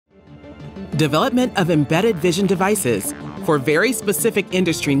Development of embedded vision devices for very specific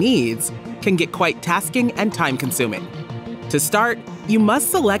industry needs can get quite tasking and time-consuming. To start, you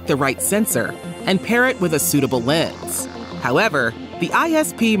must select the right sensor and pair it with a suitable lens. However, the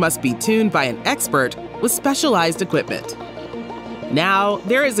ISP must be tuned by an expert with specialized equipment. Now,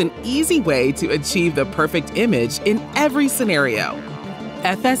 there is an easy way to achieve the perfect image in every scenario.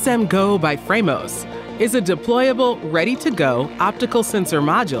 FSM Go by FRAMOS is a deployable, ready-to-go optical sensor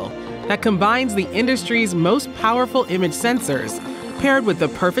module that combines the industry's most powerful image sensors paired with the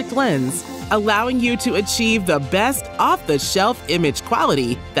perfect lens, allowing you to achieve the best off-the-shelf image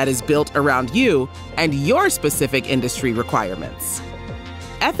quality that is built around you and your specific industry requirements.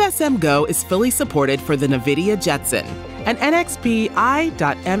 FSM Go is fully supported for the NVIDIA Jetson and NXP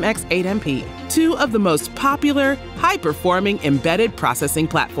i.MX8MP, two of the most popular, high-performing embedded processing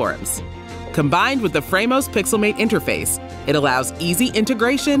platforms. Combined with the FRAMOS Pixelmate interface, it allows easy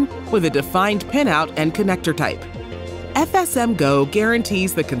integration with a defined pinout and connector type. FSM Go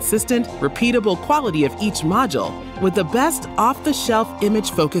guarantees the consistent, repeatable quality of each module with the best off-the-shelf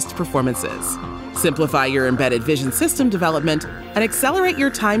image-focused performances. Simplify your embedded vision system development and accelerate your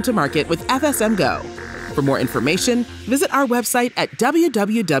time to market with FSM Go. For more information, visit our website at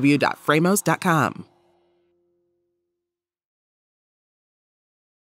www.framos.com.